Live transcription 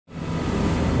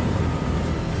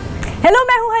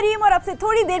करीम और अब से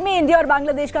थोड़ी देर में इंडिया और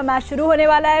बांग्लादेश का मैच शुरू होने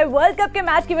वाला है। वर्ल्ड कप के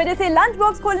मैच की वजह से लंच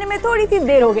बॉक्स खोलने में थोड़ी सी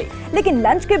देर हो गई, लेकिन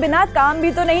लंच के बिना काम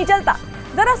भी तो नहीं चलता।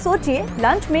 जरा सोचिए,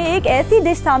 लंच में एक ऐसी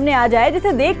डिश सामने आ जाए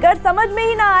जिसे देखकर समझ में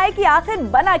ही ना आए कि आखिर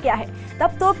बना क्या है,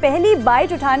 तब तो पहली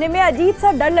बाइट उठाने में अजीब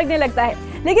सा डर लगने लगता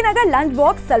है। लेकिन अगर लंच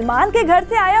बॉक्स सलमान के घर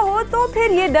से आया हो तो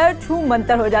फिर ये डर छू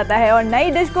मंतर हो जाता है और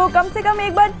नई डिश को कम से कम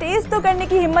एक बार टेस्ट तो करने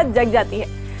की हिम्मत जग जाती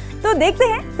है। तो देखते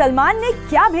हैं सलमान ने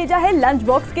क्या भेजा है लंच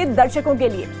बॉक्स के दर्शकों के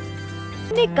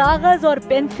लिए। कागज और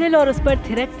पेंसिल और उस पर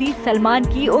थिरकती सलमान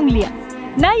की उंगलियां।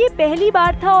 ना ये पहली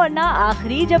बार था और ना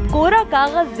आखिरी जब कोरा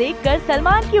कागज देखकर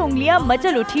सलमान की उंगलियां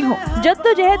मचल उठी हों।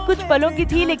 जद्दोजहद कुछ पलों की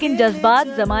थी, लेकिन जज्बात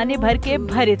जमाने भर के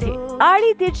भरे थे।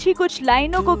 आड़ी तिरछी कुछ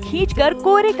लाइनों को खींचकर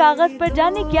कोरे कागज पर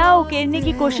जाने क्या उकेरने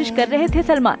की कोशिश कर रहे थे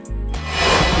सलमान।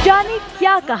 जाने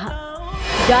क्या कहा,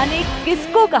 जाने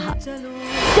किसको कहा,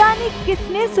 जाने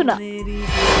किसने सुना।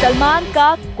 सलमान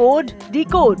का कोड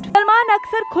डिकोड। सलमान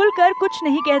अक्सर खुलकर कुछ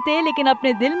नहीं कहते, लेकिन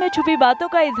अपने दिल में छुपी बातों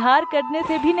का इजहार करने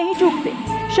से भी नहीं चूकते।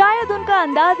 शायद उनका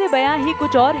अंदाज़े बयां ही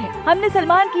कुछ और है। हमने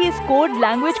सलमान की इस कोड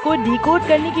लैंग्वेज को डिकोड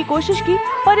करने की कोशिश की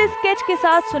और इस स्केच के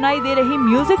साथ सुनाई दे रही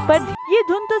म्यूजिक पर। ये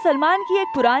धुन तो सलमान की एक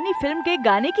पुरानी फिल्म के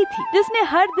गाने की थी, जिसने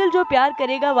हर दिल जो प्यार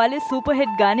करेगा वाले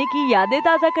सुपरहिट गाने की यादें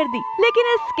ताज़ा कर दी।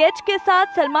 लेकिन इस स्केच के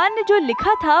साथ सलमान ने जो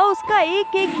लिखा था उसका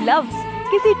एक एक लफ्ज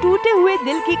किसी टूटे हुए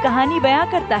दिल की कहानी बयां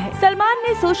करता है। सलमान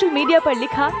ने सोशल मीडिया पर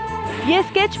लिखा, ये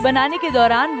स्केच बनाने के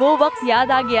दौरान वो वक्त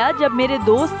याद आ गया जब मेरे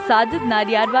दोस्त साजिद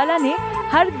नाडियाडवाला ने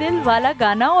हर दिल वाला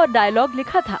गाना और डायलॉग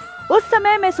लिखा था। उस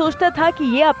समय मैं सोचता था कि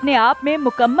ये अपने आप में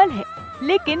मुकम्मल है,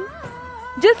 लेकिन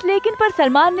जिस लेकिन पर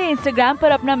सलमान ने इंस्टाग्राम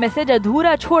पर अपना मैसेज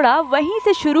अधूरा छोड़ा, वहीं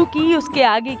से शुरू की उसके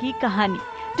आगे की कहानी,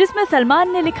 जिसमें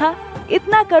सलमान ने लिखा,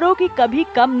 इतना करो कि कभी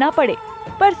कम ना पड़े,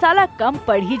 पर साला कम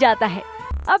पड़ ही जाता है।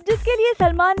 अब जिसके लिए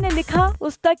सलमान ने लिखा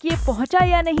उस तक ये पहुंचा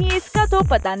या नहीं इसका तो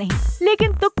पता नहीं,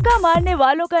 लेकिन तुक्का मारने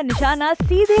वालों का निशाना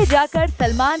सीधे जाकर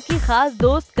सलमान की खास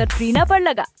दोस्त कटरीना पर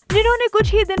लगा, जिन्होंने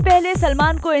कुछ ही दिन पहले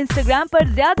सलमान को इंस्टाग्राम पर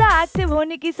ज्यादा एक्टिव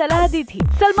होने की सलाह दी थी।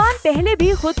 सलमान पहले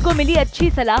भी खुद को मिली अच्छी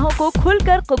सलाहों को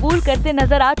खुलकर कबूल करते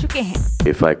नजर आ चुके हैं।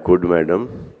 If I could, madam,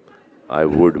 I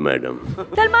would, madam.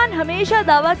 Salman हमेशा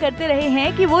दावा करते रहे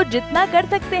हैं कि वो जितना कर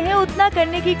सकते हैं उतना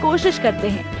करने की कोशिश करते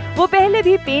हैं। वो पहले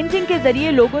भी पेंटिंग के जरिए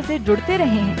लोगों से जुड़ते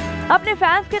रहे हैं। अपने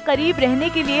फैंस के करीब रहने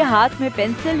के लिए हाथ में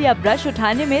पेंसिल या ब्रश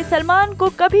उठाने में सलमान को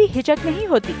कभी हिचक नहीं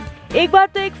होती। एक बार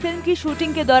तो एक फिल्म की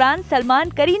शूटिंग के दौरान सलमान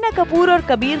करीना कपूर और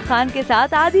कबीर खान के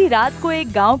साथ आधी रात को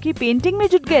एक गांव की पेंटिंग में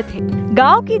जुट गए थे।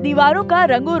 गांव की दीवारों का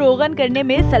रंगो रोगन करने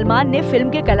में सलमान ने फिल्म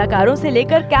के कलाकारों से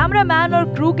लेकर कैमरामैन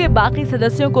और क्रू के बाकी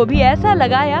सदस्यों को भी ऐसा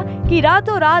लगाया कि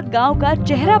रातों रात गांव का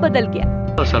चेहरा बदल गया।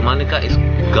 और सलमान ने कहा इस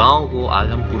गांव को आज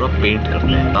हम पूरा पेंट करते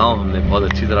हैं। गांव हमने बहुत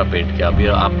अच्छी तरह पेंट किया। अभी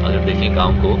आप अगर देखें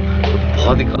गांव को तो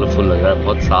बहुत ही कलरफुल लग रहा है,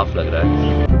 बहुत साफ लग रहा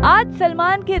है। आज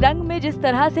सलमान के रंग में जिस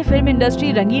तरह से फिल्म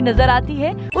इंडस्ट्री रंगी नजर आती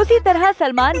है, उसी तरह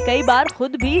सलमान कई बार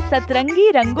खुद भी सतरंगी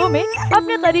रंगों में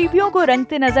अपने करीबियों को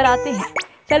रंगते नजर आते हैं।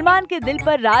 सलमान के दिल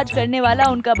पर राज करने वाला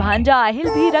उनका भांजा आहिल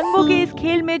भी रंगों के इस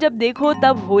खेल में जब देखो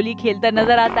तब होली खेलता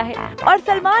नजर आता है और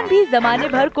सलमान भी जमाने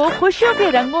भर को खुशियों के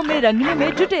रंगों में रंगने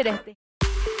में जुटे रहते हैं।